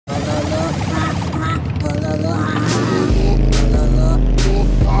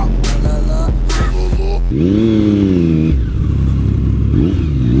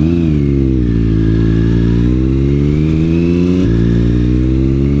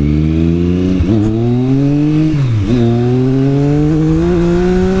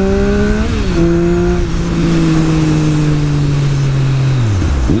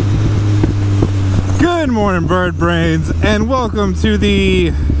and welcome to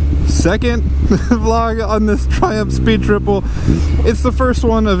the second vlog on this Triumph Speed Triple. It's the first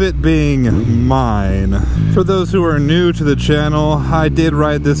one of it being mine. For those who are new to the channel, I did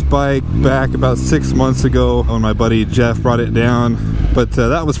ride this bike back about 6 months ago when my buddy Jeff brought it down, but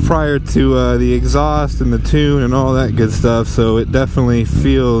that was prior to the exhaust and the tune and all that good stuff, so it definitely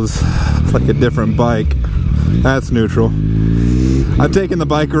feels like a different bike. That's neutral. I've taken the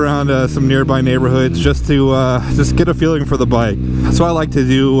bike around some nearby neighborhoods just to just get a feeling for the bike. That's what I like to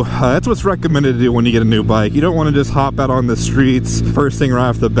do. That's what's recommended to do when you get a new bike. You don't want to just hop out on the streets first thing right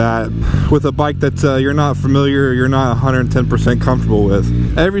off the bat with a bike that you're not familiar, you're not 110% comfortable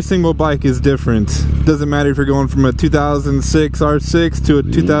with. Every single bike is different. Doesn't matter if you're going from a 2006 R6 to a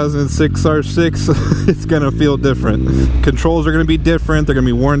 2006 R6, it's gonna feel different. Controls are gonna be different, they're gonna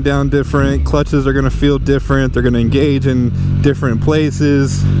be worn down different, clutches are gonna feel different, they're gonna engage in different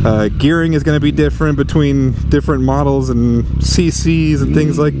places, gearing is gonna be different between different models and CCs and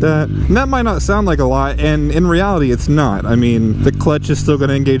things like that. And that might not sound like a lot, and in reality it's not. I mean, the clutch is still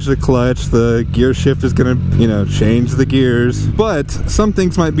gonna engage the clutch, the gear shift is gonna, you know, change the gears, but some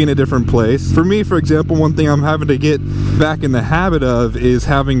things might be in a different place. For me, for example, one thing I'm having to get back in the habit of is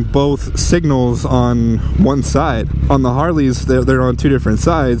having both signals on one side. On the Harleys, they're on two different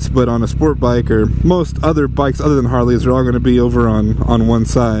sides, but on a sport bike or most other bikes other than Harleys, they're all going to be over on one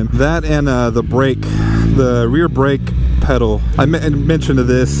side. That and the brake, the rear brake pedal. I mentioned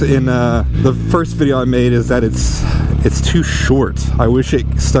this in the first video I made, is that it's too short. I wish it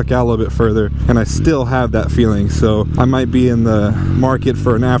stuck out a little bit further, and I still have that feeling, so I might be in the market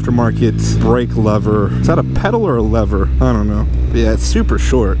for an aftermarket brake lever. Is that a pedal or a lever? I don't know. Yeah, it's super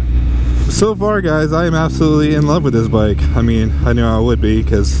short. So far, guys, I am absolutely in love with this bike. I mean, I knew I would be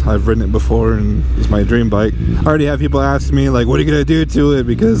because I've ridden it before and it's my dream bike. I already have people ask me, like, what are you gonna do to it?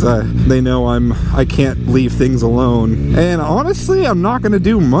 Because they know I can't leave things alone. And honestly, I'm not gonna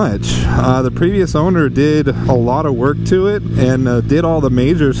do much. The previous owner did a lot of work to it and did all the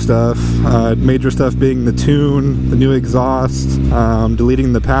major stuff. Major stuff being the tune, the new exhaust,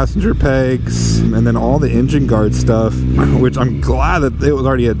 deleting the passenger pegs, and then all the engine guard stuff, which I'm glad that it was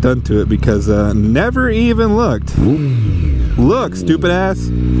already had done to it, because never even looked. Look, stupid ass.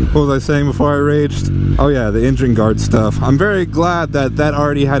 What was I saying before I raged? Oh yeah, the engine guard stuff. I'm very glad that that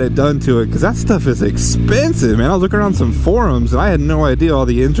already had it done to it, because that stuff is expensive, man. I was looking around some forums and I had no idea all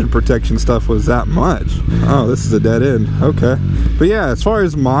the engine protection stuff was that much. Oh, this is a dead end. Okay. But yeah, as far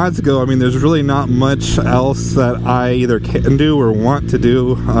as mods go, I mean, there's really not much else that I either can do or want to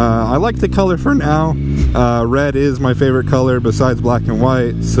do. I like the color for now. Red is my favorite color besides black and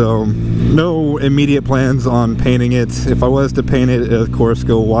white, so no immediate plans on painting it. If I was to paint it, of course,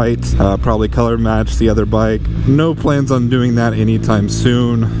 go white, probably color match the other bike. No plans on doing that anytime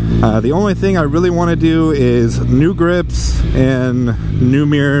soon. The only thing I really want to do is new grips and new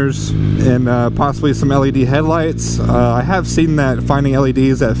mirrors and possibly some LED headlights. I have seen that finding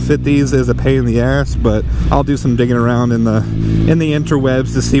LEDs that fit these is a pain in the ass, but I'll do some digging around in the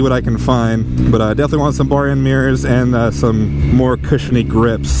interwebs to see what I can find. But I definitely want some bar end mirrors and some more cushiony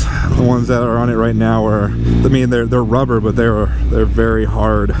grips. The ones that are on it right now are, I mean, they're rubber, but they're very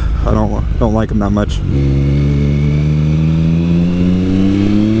hard. I don't like them that much.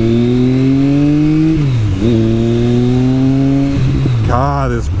 God,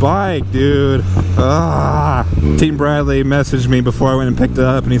 this bike, dude. Team Bradley messaged me before I went and picked it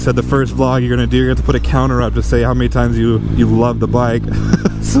up, and he said the first vlog you're gonna do, you have to put a counter up to say how many times you love the bike.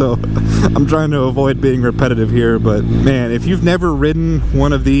 So I'm trying to avoid being repetitive here, but man, if you've never ridden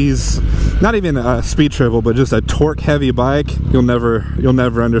one of these, not even a speed triple, but just a torque heavy bike, you'll never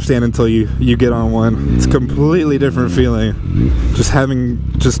understand until you get on one. It's a completely different feeling. Just having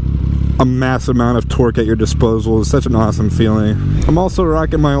a massive amount of torque at your disposal is such an awesome feeling. I'm also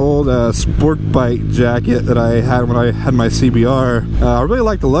rocking my old sport bike jacket that I had when I had my CBR. I really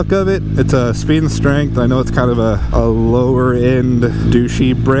like the look of it. It's a Speed and Strength. I know it's kind of a lower end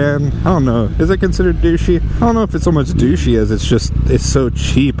douchey brand. I don't know. Is it considered douchey? I don't know if it's so much douchey as it's so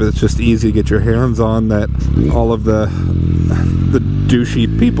cheap. It's just easy to get your hands on that all of the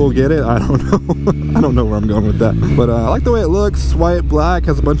douchey people get it. I don't know. I don't know where I'm going with that. But I like the way it looks. White, black,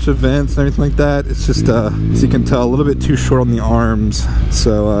 has a bunch of vents and everything like that. It's just, as you can tell, a little bit too short on the arms.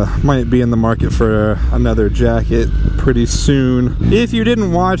 So might be in the market for another jacket pretty soon. If you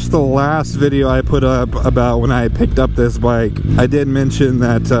didn't watch the last video I put up about when I picked up this bike, I did mention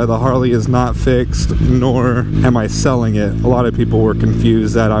that the Harley is not fixed, nor am I selling it. A lot of people were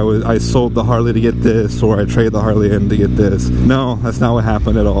confused that I sold the Harley to get this, or I traded the Harley in to get this. No, that's not what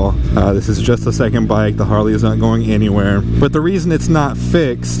happened at all. This is just a second bike. The Harley is not going anywhere. But the reason it's not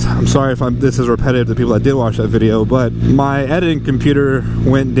fixed, I'm sorry sorry if this is repetitive to people that did watch that video, but my editing computer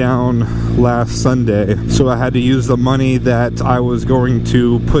went down last Sunday, so I had to use the money that I was going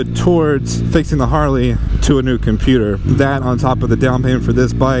to put towards fixing the Harley to a new computer. That on top of the down payment for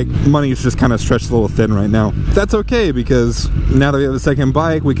this bike, money is just kind of stretched a little thin right now. That's okay, because now that we have a second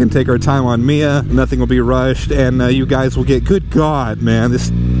bike, we can take our time on Mia, nothing will be rushed, and you guys will get, good God, man,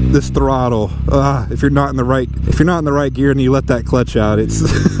 this throttle, if you're not in the right gear and you let that clutch out, it's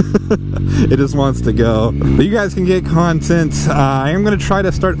it just wants to go. But you guys can get content. I am going to try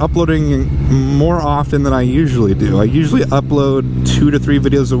to start uploading more often than I usually do. I usually upload 2 to 3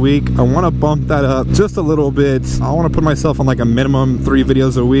 videos a week. I want to bump that up just a little bit. I want to put myself on like a minimum 3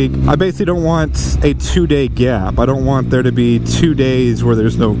 videos a week. I basically don't want a 2-day gap. I don't want there to be 2 days where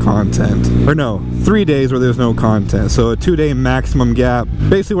there's no content. Or no, 3 days where there's no content. So a 2-day maximum gap.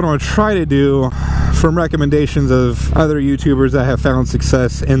 Basically what I'm going to try to do, from recommendations of other YouTubers that have found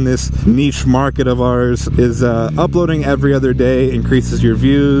success in this niche market of ours, is uploading every other day increases your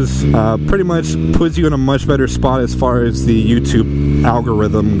views, pretty much puts you in a much better spot as far as the YouTube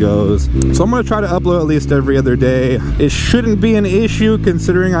algorithm goes. So I'm going to try to upload at least every other day. It shouldn't be an issue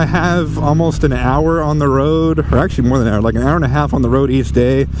considering I have almost an hour on the road, or actually more than an hour, like an hour and a half on the road each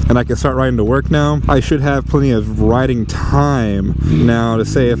day, and I can start riding to work now. I should have plenty of riding time now to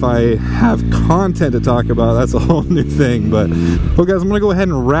say if I have content to talk about. That's a whole new thing. But well guys, I'm gonna go ahead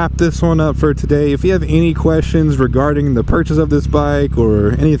and wrap this one up for today. If you have any questions regarding the purchase of this bike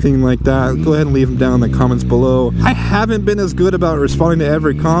or anything like that, go ahead and leave them down in the comments below. I haven't been as good about responding to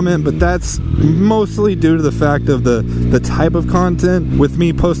every comment, but that's mostly due to the fact of the type of content. With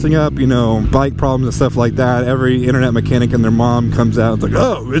me posting up, you know, bike problems and stuff like that, every internet mechanic and their mom comes out, it's like,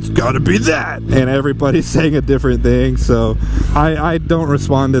 oh, it's gotta be that, and everybody's saying a different thing. So I don't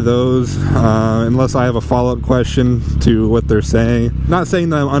respond to those unless I have a follow-up question to what they're saying. Not saying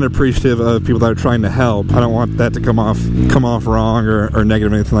that I'm unappreciative of people that are trying to help. I don't want that to come off wrong or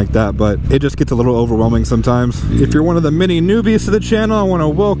negative or anything like that, but it just gets a little overwhelming sometimes. If you're one of the many newbies to the channel, I want to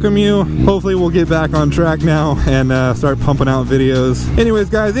welcome you. Hopefully we'll get back on track now and start pumping out videos. Anyways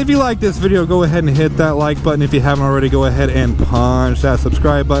guys, if you like this video, go ahead and hit that like button. If you haven't already, go ahead and punch that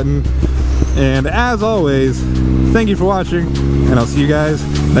subscribe button. And as always, thank you for watching, and I'll see you guys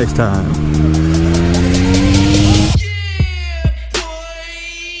next time.